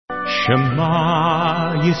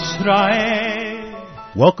Shema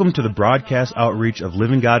Yisrael. Welcome to the broadcast outreach of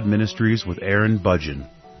Living God Ministries with Aaron Budgeon.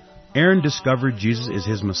 Aaron discovered Jesus is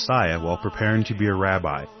his Messiah while preparing to be a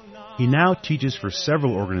rabbi. He now teaches for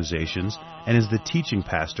several organizations and is the teaching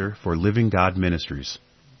pastor for Living God Ministries.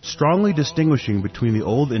 Strongly distinguishing between the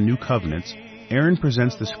Old and New Covenants, Aaron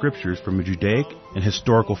presents the Scriptures from a Judaic and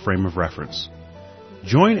historical frame of reference.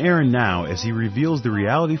 Join Aaron now as he reveals the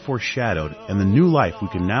reality foreshadowed and the new life we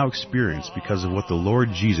can now experience because of what the Lord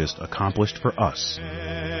Jesus accomplished for us.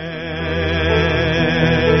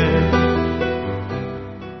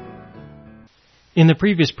 In the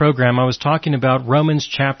previous program, I was talking about Romans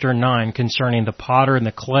chapter 9 concerning the potter and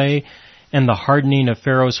the clay and the hardening of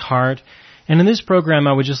Pharaoh's heart. And in this program,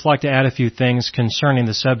 I would just like to add a few things concerning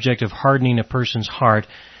the subject of hardening a person's heart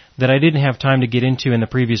that I didn't have time to get into in the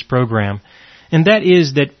previous program. And that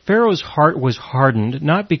is that Pharaoh's heart was hardened,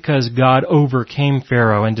 not because God overcame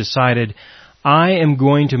Pharaoh and decided, I am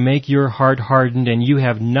going to make your heart hardened and you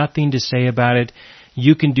have nothing to say about it,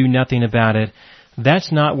 you can do nothing about it.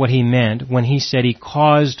 That's not what he meant when he said he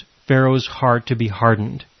caused Pharaoh's heart to be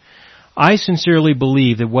hardened. I sincerely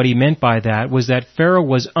believe that what he meant by that was that Pharaoh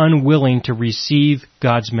was unwilling to receive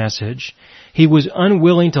God's message. He was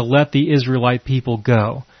unwilling to let the Israelite people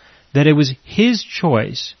go. That it was his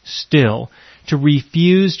choice still to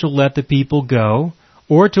refuse to let the people go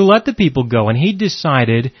or to let the people go. And he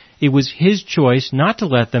decided it was his choice not to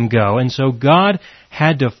let them go. And so God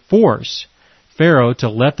had to force Pharaoh to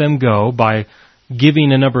let them go by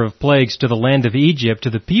giving a number of plagues to the land of Egypt, to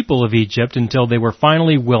the people of Egypt, until they were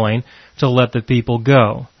finally willing to let the people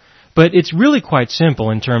go. But it's really quite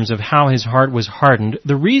simple in terms of how his heart was hardened.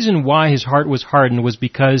 The reason why his heart was hardened was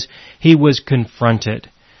because he was confronted.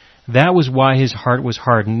 That was why his heart was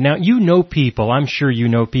hardened. Now, you know people, I'm sure you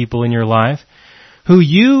know people in your life, who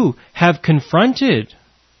you have confronted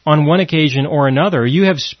on one occasion or another. You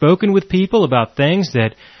have spoken with people about things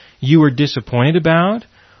that you were disappointed about,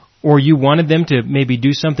 or you wanted them to maybe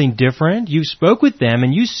do something different. You spoke with them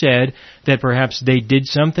and you said that perhaps they did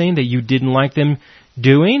something that you didn't like them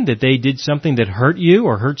doing, that they did something that hurt you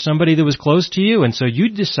or hurt somebody that was close to you, and so you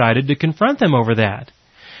decided to confront them over that.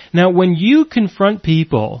 Now, when you confront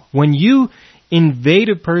people, when you invade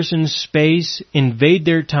a person's space, invade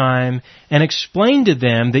their time, and explain to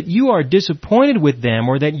them that you are disappointed with them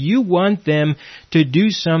or that you want them to do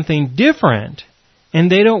something different,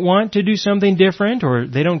 and they don't want to do something different or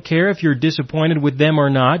they don't care if you're disappointed with them or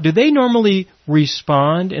not, do they normally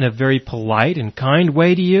respond in a very polite and kind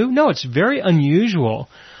way to you? No, it's very unusual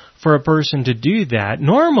for a person to do that.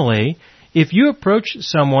 Normally, if you approach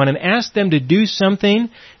someone and ask them to do something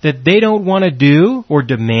that they don't want to do or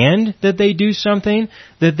demand that they do something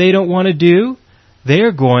that they don't want to do, they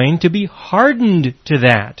are going to be hardened to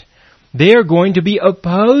that. They are going to be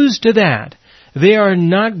opposed to that. They are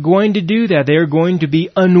not going to do that. They are going to be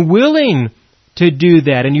unwilling to do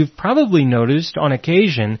that. And you've probably noticed on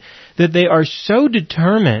occasion that they are so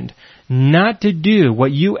determined not to do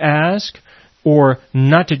what you ask or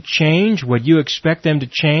not to change what you expect them to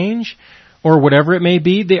change, or whatever it may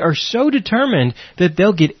be. They are so determined that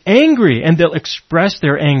they'll get angry and they'll express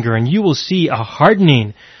their anger, and you will see a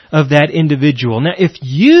hardening of that individual. Now, if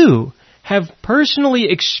you have personally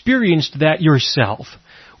experienced that yourself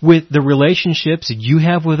with the relationships that you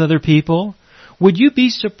have with other people, would you be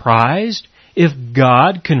surprised if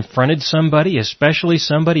God confronted somebody, especially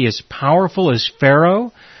somebody as powerful as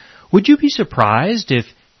Pharaoh? Would you be surprised if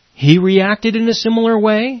he reacted in a similar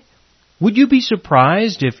way? Would you be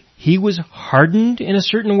surprised if he was hardened in a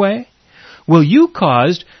certain way? Well, you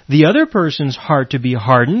caused the other person's heart to be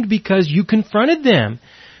hardened because you confronted them.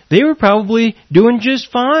 They were probably doing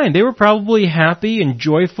just fine. They were probably happy and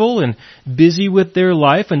joyful and busy with their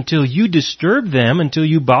life until you disturbed them, until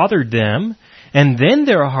you bothered them. And then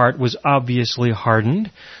their heart was obviously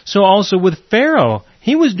hardened. So also with Pharaoh,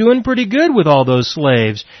 he was doing pretty good with all those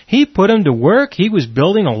slaves. He put them to work. He was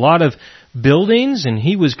building a lot of buildings, and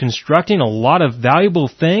he was constructing a lot of valuable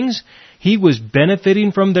things. He was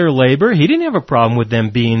benefiting from their labor. He didn't have a problem with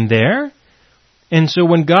them being there. And so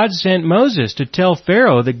when God sent Moses to tell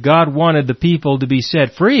Pharaoh that God wanted the people to be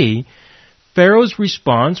set free, Pharaoh's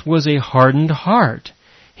response was a hardened heart.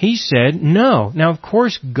 He said no. Now, of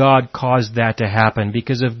course, God caused that to happen,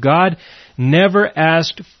 because if God never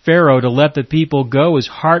asked Pharaoh to let the people go, his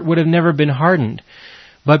heart would have never been hardened.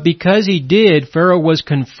 But because he did, Pharaoh was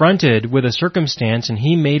confronted with a circumstance and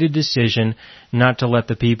he made a decision not to let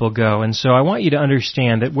the people go. And so I want you to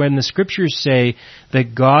understand that when the Scriptures say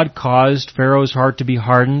that God caused Pharaoh's heart to be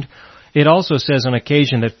hardened, it also says on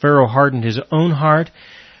occasion that Pharaoh hardened his own heart.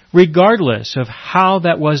 Regardless of how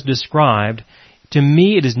that was described, to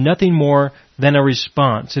me it is nothing more than a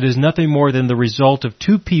response. It is nothing more than the result of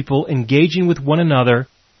two people engaging with one another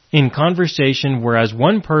in conversation, whereas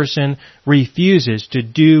one person refuses to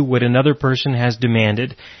do what another person has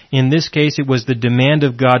demanded. In this case, it was the demand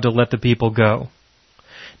of God to let the people go.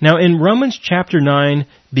 Now, in Romans chapter 9,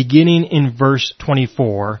 beginning in verse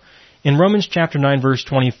 24,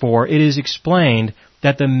 it is explained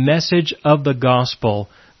that the message of the gospel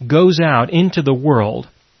goes out into the world.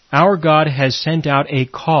 Our God has sent out a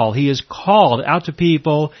call. He has called out to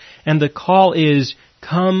people, and the call is,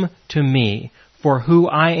 come to me for who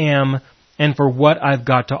I am and for what I've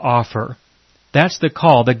got to offer. That's the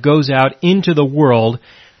call that goes out into the world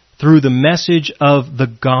through the message of the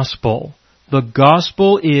gospel. The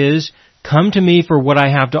gospel is, come to me for what I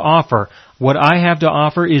have to offer. What I have to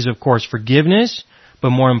offer is, of course, forgiveness, but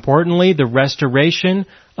more importantly, the restoration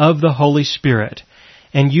of the Holy Spirit.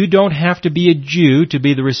 And you don't have to be a Jew to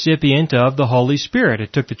be the recipient of the Holy Spirit.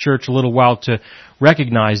 It took the church a little while to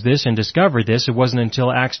recognize this and discover this. It wasn't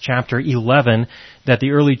until Acts chapter 11 that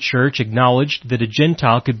the early church acknowledged that a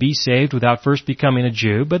Gentile could be saved without first becoming a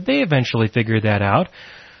Jew, but they eventually figured that out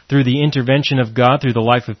through the intervention of God through the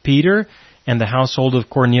life of Peter and the household of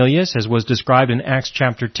Cornelius, as was described in Acts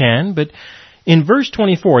chapter 10. But in verse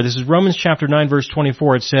 24, this is Romans chapter 9, verse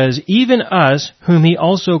 24, it says, even us, whom he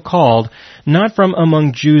also called, not from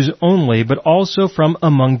among Jews only, but also from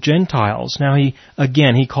among Gentiles. Now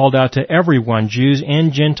he called out to everyone, Jews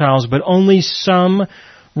and Gentiles, but only some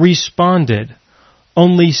responded.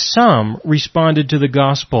 Only some responded to the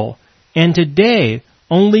gospel. And today,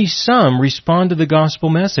 only some respond to the gospel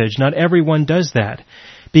message. Not everyone does that,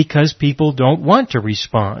 because people don't want to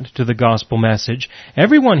respond to the gospel message.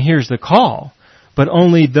 Everyone hears the call, but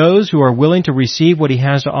only those who are willing to receive what he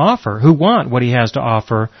has to offer, who want what he has to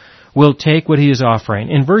offer, will take what he is offering.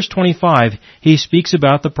 In verse 25, he speaks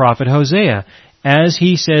about the prophet Hosea. As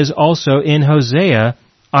he says also in Hosea,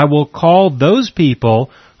 I will call those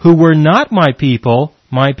people who were not my people,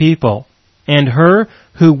 and her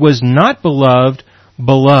who was not beloved,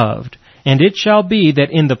 beloved. And it shall be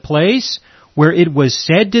that in the place where it was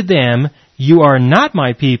said to them, you are not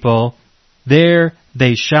my people, there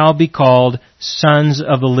they shall be called sons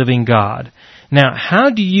of the living God. Now, how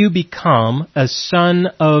do you become a son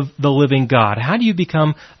of the living God? How do you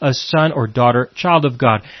become a son or daughter, child of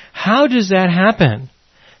God? How does that happen?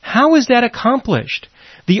 How is that accomplished?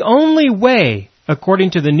 The only way,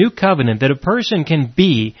 according to the new covenant, that a person can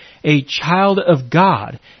be a child of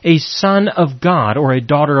God, a son of God, or a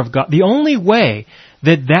daughter of God, the only way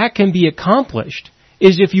that can be accomplished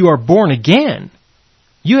is if you are born again.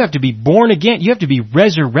 You have to be born again. You have to be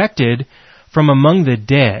resurrected from among the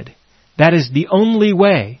dead. That is the only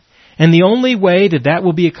way. And the only way that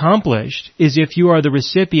will be accomplished is if you are the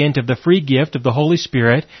recipient of the free gift of the Holy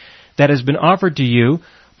Spirit that has been offered to you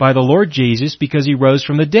by the Lord Jesus because He rose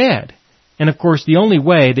from the dead. And of course, the only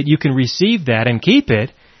way that you can receive that and keep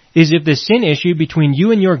it is if the sin issue between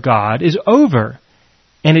you and your God is over.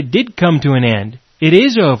 And it did come to an end. It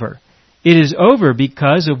is over. It is over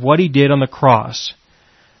because of what He did on the cross.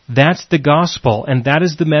 That's the gospel, and that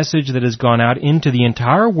is the message that has gone out into the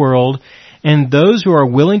entire world, and those who are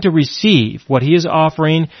willing to receive what He is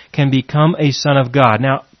offering can become a son of God.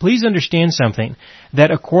 Now, please understand something,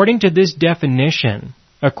 that according to this definition,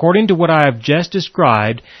 according to what I have just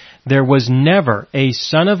described, there was never a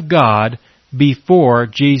son of God before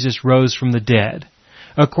Jesus rose from the dead,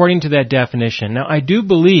 according to that definition. Now, I do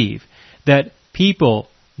believe that people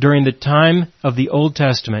during the time of the Old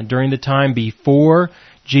Testament, during the time before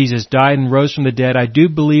Jesus died and rose from the dead, I do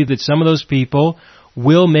believe that some of those people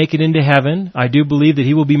will make it into heaven. I do believe that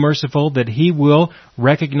He will be merciful, that He will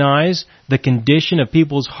recognize the condition of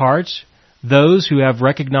people's hearts, those who have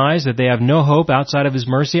recognized that they have no hope outside of His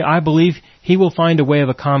mercy. I believe He will find a way of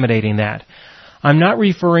accommodating that. I'm not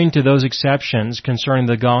referring to those exceptions concerning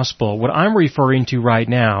the gospel. What I'm referring to right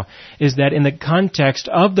now is that in the context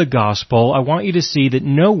of the gospel, I want you to see that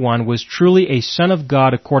no one was truly a son of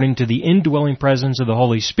God according to the indwelling presence of the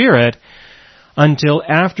Holy Spirit until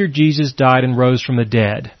after Jesus died and rose from the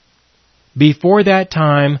dead. Before that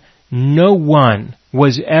time, no one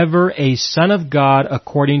was ever a son of God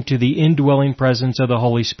according to the indwelling presence of the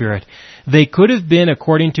Holy Spirit. They could have been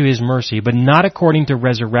according to His mercy, but not according to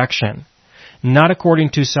resurrection. Not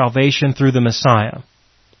according to salvation through the Messiah.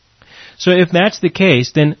 So if that's the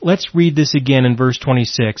case, then let's read this again in verse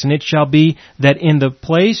 26. And it shall be that in the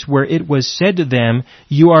place where it was said to them,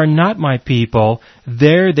 you are not my people,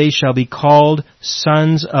 there they shall be called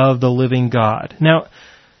sons of the living God. Now,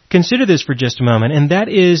 consider this for just a moment, and that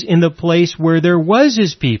is in the place where there was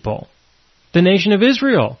His people, the nation of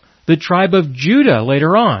Israel, the tribe of Judah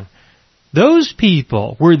later on. Those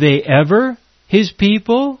people, were they ever His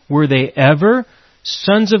people? Were they ever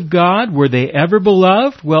sons of God? Were they ever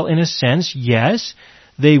beloved? Well, in a sense, yes.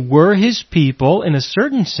 They were His people in a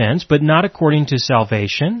certain sense, but not according to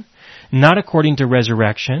salvation, not according to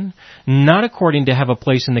resurrection, not according to have a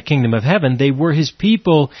place in the kingdom of heaven. They were His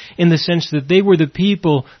people in the sense that they were the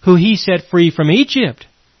people who He set free from Egypt.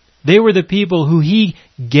 They were the people who He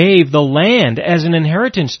gave the land as an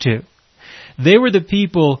inheritance to. They were the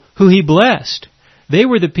people who He blessed. They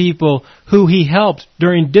were the people who He helped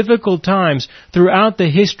during difficult times throughout the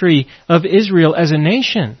history of Israel as a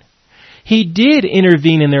nation. He did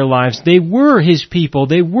intervene in their lives. They were His people.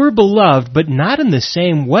 They were beloved, but not in the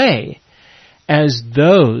same way as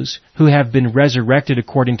those who have been resurrected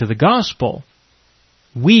according to the gospel.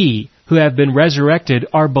 We who have been resurrected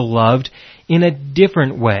are beloved in a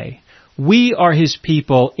different way. We are His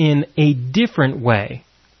people in a different way.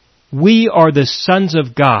 We are the sons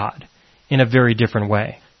of God in a very different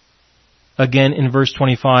way. Again, in verse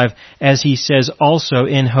 25, as He says also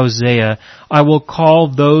in Hosea, I will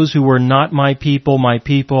call those who were not my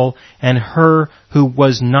people, and her who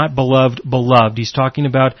was not beloved, beloved. He's talking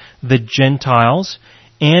about the Gentiles.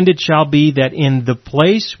 And it shall be that in the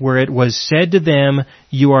place where it was said to them,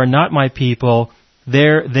 you are not my people,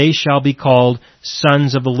 there they shall be called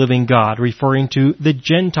sons of the living God, referring to the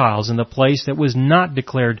Gentiles in the place that was not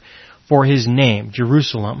declared for His name,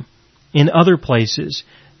 Jerusalem. In other places,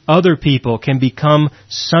 other people can become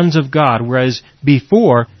sons of God, whereas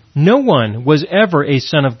before, no one was ever a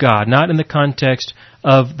son of God, not in the context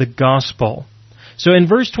of the gospel. So in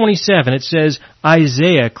verse 27 it says,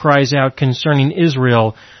 Isaiah cries out concerning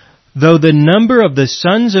Israel, though the number of the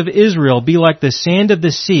sons of Israel be like the sand of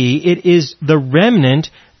the sea, it is the remnant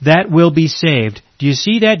that will be saved. Do you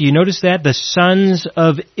see that? Do you notice that? The sons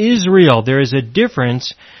of Israel. There is a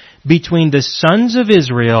difference between the sons of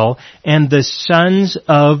Israel and the sons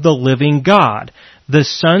of the living God. The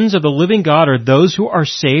sons of the living God are those who are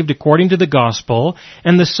saved according to the gospel,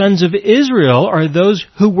 and the sons of Israel are those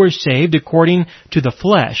who were saved according to the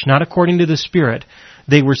flesh, not according to the Spirit.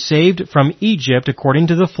 They were saved from Egypt according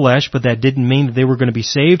to the flesh, but that didn't mean that they were going to be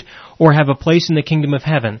saved or have a place in the kingdom of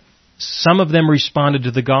heaven. Some of them responded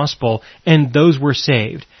to the gospel, and those were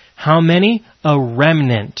saved. How many? A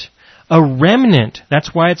remnant. A remnant.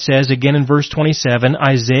 That's why it says, again in verse 27,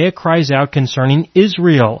 Isaiah cries out concerning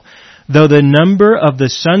Israel. Though the number of the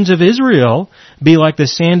sons of Israel be like the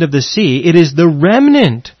sand of the sea, it is the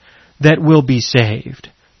remnant that will be saved.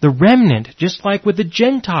 The remnant, just like with the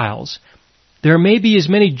Gentiles. There may be as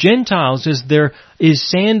many Gentiles as there is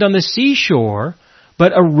sand on the seashore,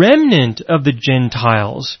 but a remnant of the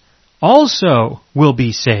Gentiles also will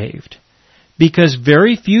be saved. Because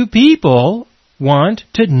very few people want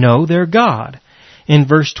to know their God. In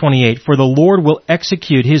verse 28, for the Lord will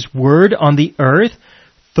execute His word on the earth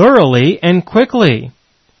thoroughly and quickly.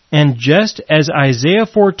 And just as Isaiah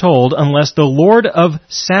foretold, unless the Lord of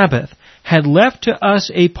Sabbath had left to us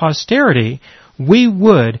a posterity, we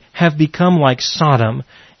would have become like Sodom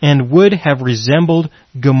and would have resembled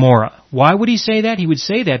Gomorrah. Why would He say that? He would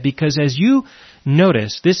say that because, as you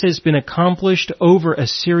notice, this has been accomplished over a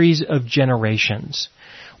series of generations.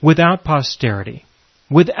 Without posterity,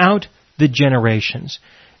 without the generations,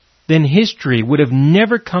 then history would have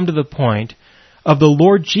never come to the point of the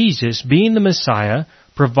Lord Jesus being the Messiah,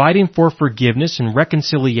 providing for forgiveness and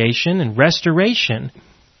reconciliation and restoration.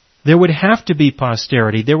 There would have to be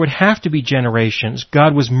posterity. There would have to be generations.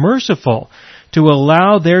 God was merciful to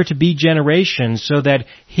allow there to be generations so that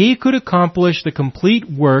He could accomplish the complete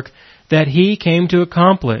work that He came to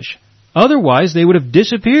accomplish. Otherwise, they would have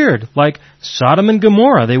disappeared, like Sodom and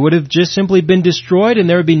Gomorrah. They would have just simply been destroyed, and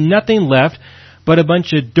there would be nothing left but a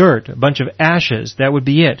bunch of dirt, a bunch of ashes. That would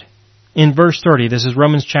be it. In verse 30, this is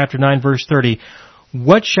Romans chapter 9, verse 30,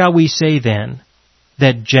 what shall we say then?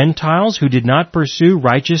 That Gentiles who did not pursue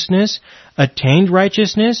righteousness attained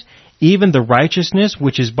righteousness, even the righteousness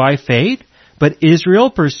which is by faith? But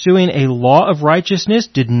Israel, pursuing a law of righteousness,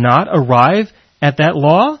 did not arrive at that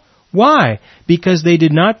law? Why? Because they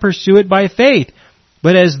did not pursue it by faith,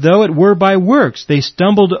 but as though it were by works. They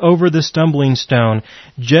stumbled over the stumbling stone,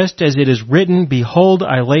 just as it is written, behold,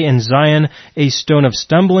 I lay in Zion a stone of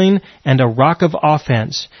stumbling and a rock of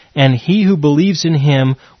offense, and he who believes in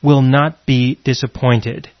Him will not be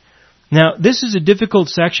disappointed. Now, this is a difficult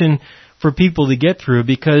section for people to get through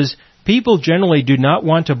because people generally do not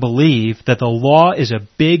want to believe that the law is a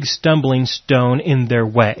big stumbling stone in their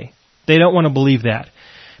way. They don't want to believe that.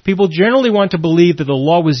 People generally want to believe that the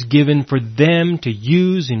law was given for them to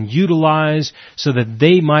use and utilize so that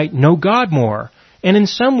they might know God more And in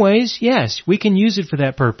some ways, yes, we can use it for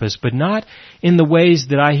that purpose, but not in the ways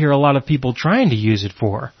that I hear a lot of people trying to use it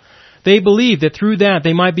for. They believe that through that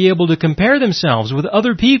they might be able to compare themselves with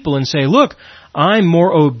other people and say, look, I'm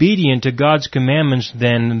more obedient to God's commandments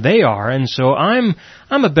than they are, and so I'm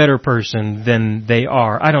a better person than they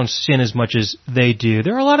are. I don't sin as much as they do.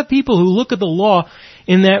 There are a lot of people who look at the law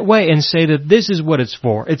in that way and say that this is what it's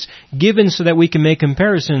for. It's given so that we can make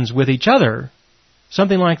comparisons with each other.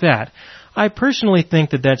 Something like that. I personally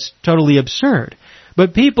think that that's totally absurd.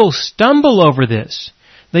 But people stumble over this.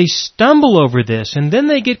 They stumble over this, and then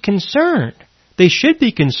they get concerned. They should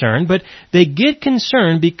be concerned, but they get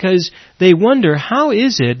concerned because they wonder, how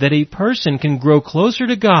is it that a person can grow closer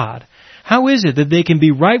to God? How is it that they can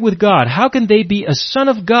be right with God? How can they be a son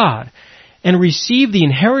of God and receive the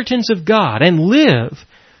inheritance of God and live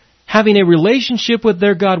having a relationship with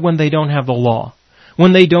their God when they don't have the law,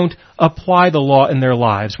 when they don't apply the law in their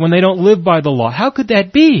lives, when they don't live by the law? How could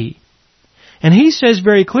that be? And he says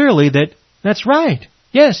very clearly that that's right.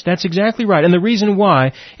 Yes, that's exactly right. And the reason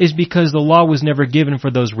why is because the law was never given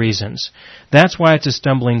for those reasons. That's why it's a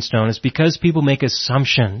stumbling stone. It's because people make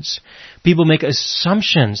assumptions. People make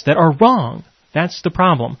assumptions that are wrong. That's the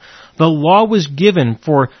problem. The law was given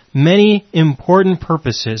for many important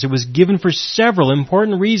purposes. It was given for several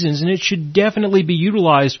important reasons, and it should definitely be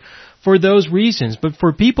utilized for those reasons. But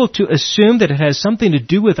for people to assume that it has something to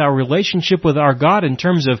do with our relationship with our God in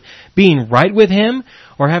terms of being right with Him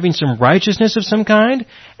or having some righteousness of some kind,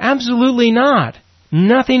 absolutely not.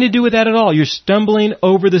 Nothing to do with that at all. You're stumbling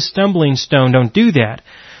over the stumbling stone. Don't do that.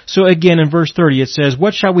 So again, in verse 30 it says,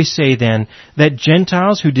 what shall we say then? That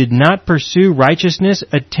Gentiles who did not pursue righteousness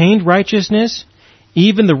attained righteousness,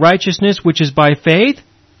 even the righteousness which is by faith?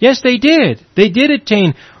 Yes, they did. They did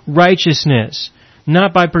attain righteousness.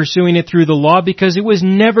 Not by pursuing it through the law, because it was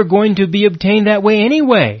never going to be obtained that way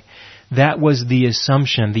anyway. That was the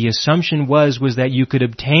assumption. The assumption was that you could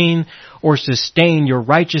obtain or sustain your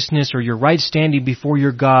righteousness or your right standing before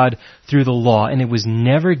your God through the law. And it was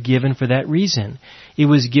never given for that reason. It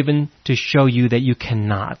was given to show you that you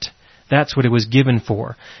cannot. That's what it was given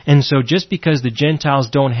for. And so just because the Gentiles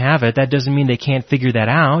don't have it, that doesn't mean they can't figure that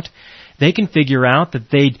out. They can figure out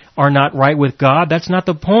that they are not right with God. That's not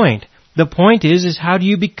the point. The point is how do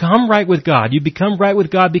you become right with God? You become right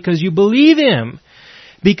with God because you believe Him,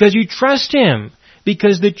 because you trust Him,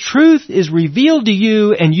 because the truth is revealed to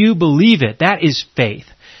you and you believe it. That is faith.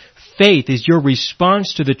 Faith is your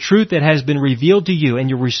response to the truth that has been revealed to you, and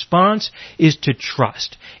your response is to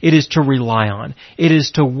trust. It is to rely on. It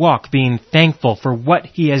is to walk being thankful for what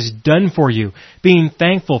He has done for you, being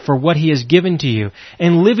thankful for what He has given to you,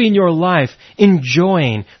 and living your life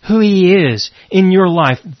enjoying who He is in your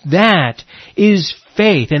life. That is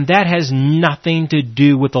faith, and that has nothing to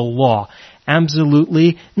do with the law.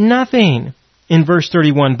 Absolutely nothing. In verse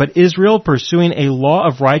 31, but Israel, pursuing a law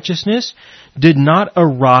of righteousness, did not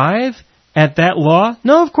arrive at that law?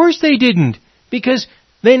 No, of course they didn't, because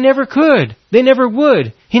they never could. They never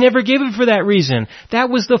would. He never gave it for that reason. That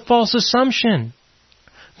was the false assumption.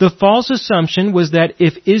 The false assumption was that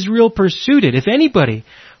if Israel pursued it, if anybody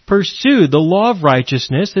pursued the law of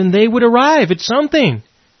righteousness, then they would arrive at something.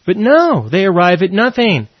 But no, they arrive at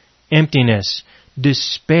nothing. Emptiness,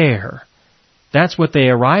 despair. That's what they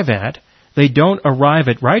arrive at. They don't arrive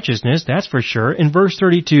at righteousness, that's for sure. In verse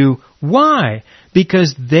 32, why?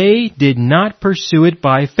 Because they did not pursue it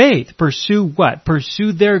by faith. Pursue what?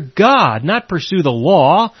 Pursue their God, not pursue the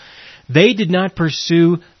law. They did not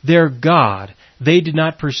pursue their God. They did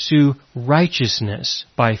not pursue righteousness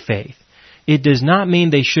by faith. It does not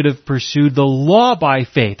mean they should have pursued the law by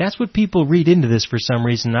faith. That's what people read into this for some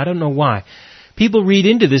reason. I don't know why. People read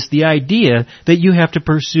into this the idea that you have to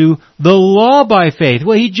pursue the law by faith.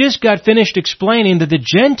 Well, he just got finished explaining that the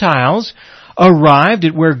Gentiles arrived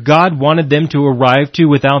at where God wanted them to arrive to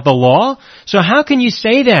without the law. So how can you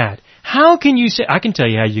say that? How can you say... I can tell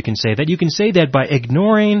you how you can say that. You can say that by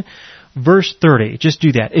ignoring verse 30. Just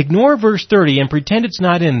do that. Ignore verse 30 and pretend it's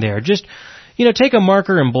not in there. Just, take a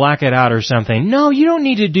marker and black it out or something. No, you don't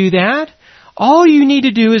need to do that. All you need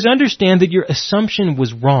to do is understand that your assumption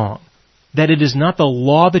was wrong. That it is not the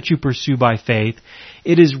law that you pursue by faith,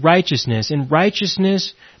 it is righteousness. And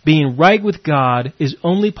righteousness, being right with God, is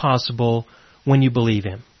only possible when you believe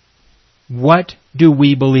Him. What do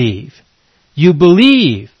we believe? You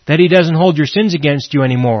believe that He doesn't hold your sins against you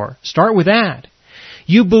anymore. Start with that.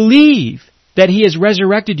 You believe that He has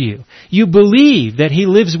resurrected you. You believe that He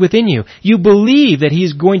lives within you. You believe that He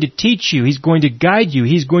is going to teach you. He's going to guide you.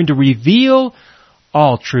 He's going to reveal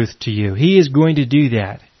all truth to you. He is going to do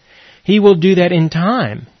that. He will do that in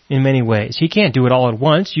time. in many ways. He can't do it all at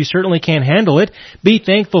once. You certainly can't handle it. Be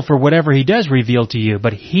thankful for whatever He does reveal to you.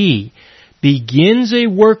 But He begins a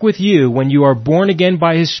work with you when you are born again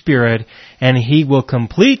by His Spirit, and He will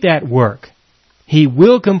complete that work. He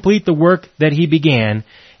will complete the work that He began,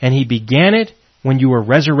 and He began it when you were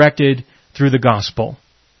resurrected through the gospel.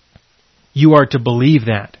 You are to believe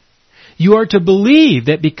that. You are to believe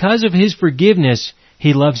that because of His forgiveness,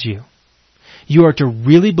 He loves you. You are to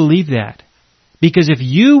really believe that. Because if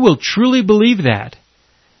you will truly believe that,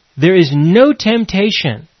 there is no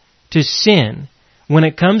temptation to sin when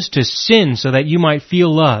it comes to sin so that you might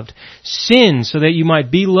feel loved. Sin so that you might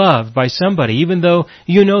be loved by somebody, even though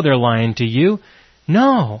you know they're lying to you.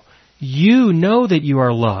 No, you know that you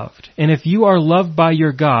are loved. And if you are loved by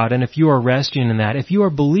your God, and if you are resting in that, if you are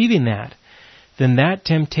believing that, then that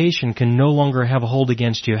temptation can no longer have a hold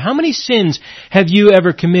against you. How many sins have you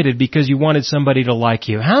ever committed because you wanted somebody to like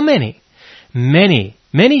you? How many? Many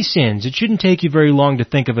sins. It shouldn't take you very long to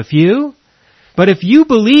think of a few. But if you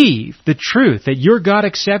believe the truth that your God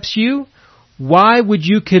accepts you, why would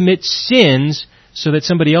you commit sins so that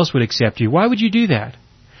somebody else would accept you? Why would you do that?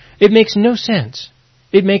 It makes no sense.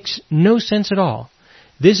 It makes no sense at all.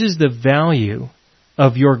 This is the value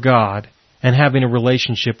of your God and having a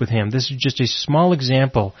relationship with Him. This is just a small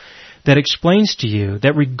example that explains to you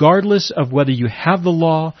that regardless of whether you have the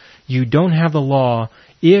law, you don't have the law,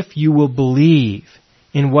 if you will believe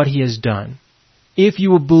in what He has done, if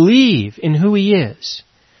you will believe in who He is,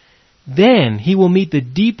 then He will meet the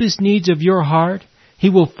deepest needs of your heart. He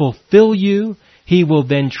will fulfill you. He will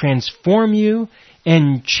then transform you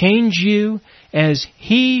and change you as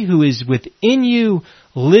He who is within you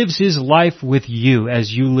lives His life with you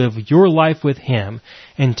as you live your life with Him.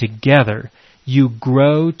 And together you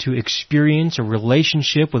grow to experience a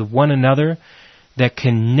relationship with one another that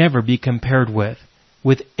can never be compared with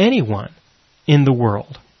anyone in the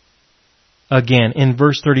world. Again, in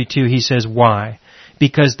verse 32 he says, why?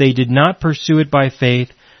 Because they did not pursue it by faith,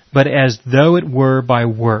 but as though it were by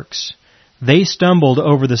works. They stumbled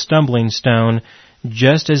over the stumbling stone,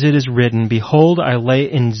 just as it is written, behold, I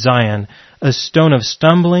lay in Zion a stone of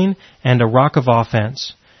stumbling and a rock of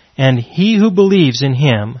offense, and he who believes in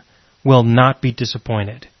Him will not be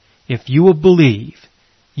disappointed. If you will believe,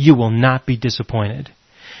 you will not be disappointed.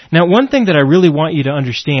 Now, one thing that I really want you to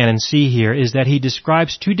understand and see here is that he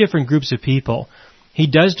describes two different groups of people. He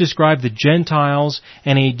does describe the Gentiles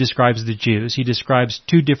and he describes the Jews. He describes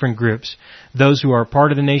two different groups. Those who are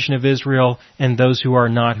part of the nation of Israel and those who are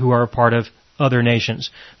not, who are a part of other nations.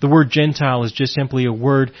 The word Gentile is just simply a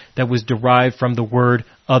word that was derived from the word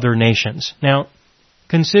other nations. Now,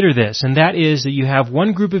 consider this, and that is that you have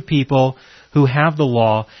one group of people who have the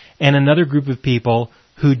law and another group of people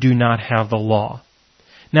who do not have the law.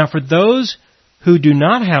 Now, for those who do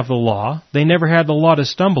not have the law, they never had the law to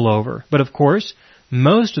stumble over. But of course,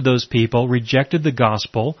 most of those people rejected the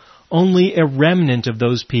gospel. Only a remnant of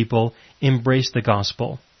those people embraced the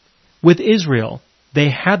gospel. With Israel, they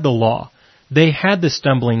had the law. They had the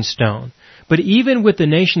stumbling stone. But even with the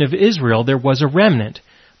nation of Israel, there was a remnant.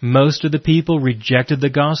 Most of the people rejected the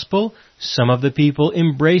gospel. Some of the people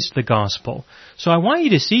embraced the gospel. So I want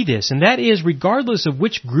you to see this, and that is regardless of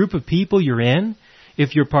which group of people you're in,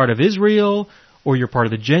 if you're part of Israel or you're part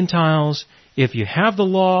of the Gentiles, if you have the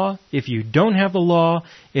law, if you don't have the law,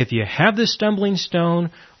 if you have the stumbling stone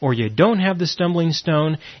or you don't have the stumbling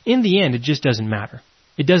stone, in the end it just doesn't matter.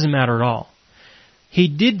 It doesn't matter at all. He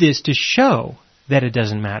did this to show that it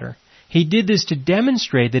doesn't matter. He did this to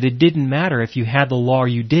demonstrate that it didn't matter if you had the law or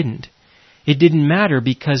you didn't. It didn't matter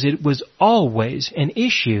because it was always an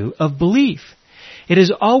issue of belief. It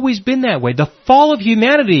has always been that way. The fall of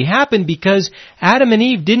humanity happened because Adam and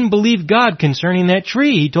Eve didn't believe God concerning that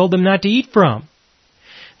tree He told them not to eat from.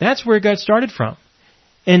 That's where it got started from.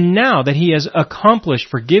 And now that He has accomplished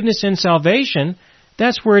forgiveness and salvation,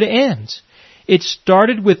 that's where it ends. It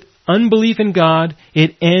started with unbelief in God.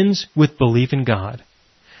 It ends with belief in God.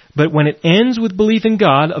 But when it ends with belief in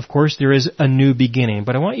God, of course, there is a new beginning.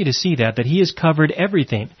 But I want you to see that He has covered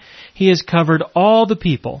everything. He has covered all the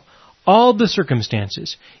people, all the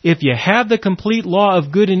circumstances. If you have the complete law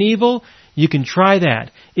of good and evil, you can try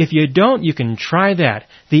that. If you don't, you can try that.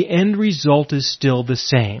 The end result is still the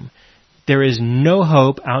same. There is no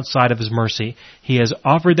hope outside of His mercy. He has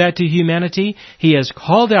offered that to humanity. He has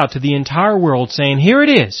called out to the entire world saying, here it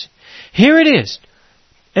is. Here it is.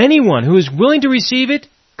 Anyone who is willing to receive it,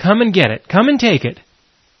 come and get it. Come and take it.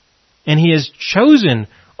 And He has chosen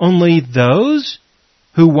only those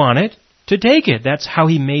who want it to take it. That's how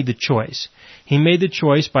He made the choice. He made the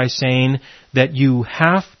choice by saying that you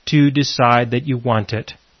have to decide that you want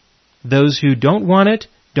it. Those who don't want it,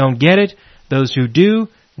 don't get it. Those who do,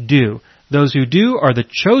 do. Those who do are the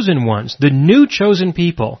chosen ones, the new chosen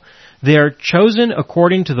people. They are chosen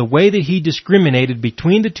according to the way that He discriminated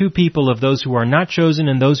between the two people of those who are not chosen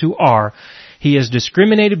and those who are. He has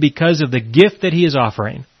discriminated because of the gift that He is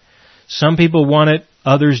offering. Some people want it,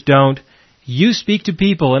 others don't. You speak to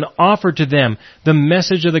people and offer to them the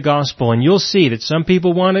message of the gospel, and you'll see that some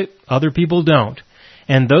people want it, other people don't.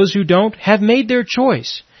 And those who don't have made their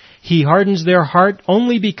choice. He hardens their heart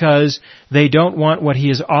only because they don't want what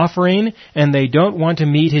He is offering, and they don't want to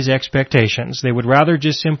meet His expectations. They would rather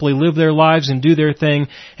just simply live their lives and do their thing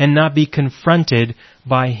and not be confronted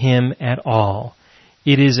by Him at all.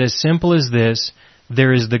 It is as simple as this.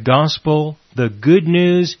 There is the gospel, the good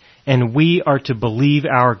news, and we are to believe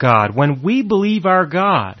our God. When we believe our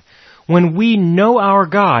God, when we know our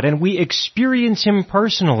God and we experience Him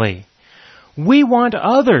personally, we want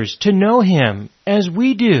others to know Him as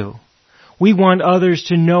we do. We want others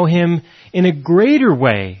to know Him in a greater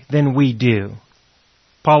way than we do.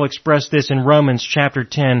 Paul expressed this in Romans chapter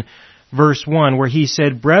 10, verse 1, where he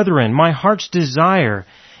said, "Brethren, my heart's desire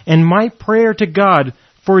and my prayer to God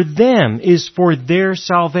for them is for their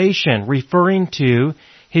salvation," referring to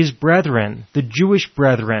his brethren, the Jewish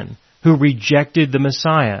brethren, who rejected the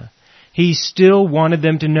Messiah. He still wanted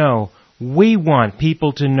them to know. We want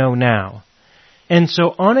people to know now. And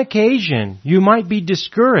so on occasion, you might be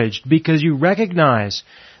discouraged because you recognize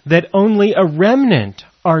that only a remnant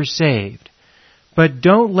are saved. But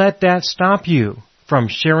don't let that stop you from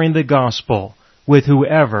sharing the gospel with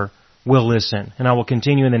whoever will listen. And I will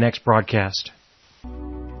continue in the next broadcast.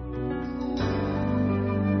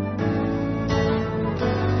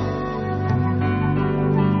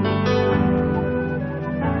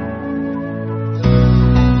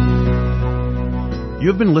 You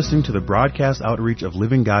have been listening to the broadcast outreach of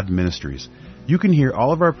Living God Ministries. You can hear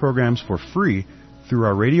all of our programs for free through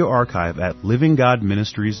our radio archive at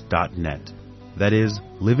livinggodministries.net. That is,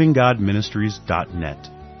 livinggodministries.net.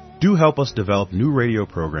 Do help us develop new radio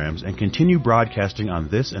programs and continue broadcasting on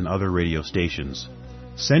this and other radio stations.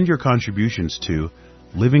 Send your contributions to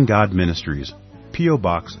Living God Ministries, P.O.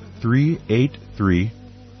 Box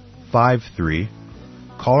 38353,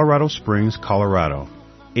 Colorado Springs, Colorado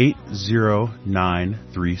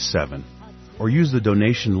 80937, or use the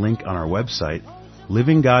donation link on our website,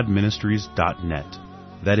 livinggodministries.net.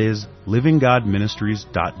 That is,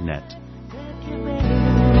 livinggodministries.net.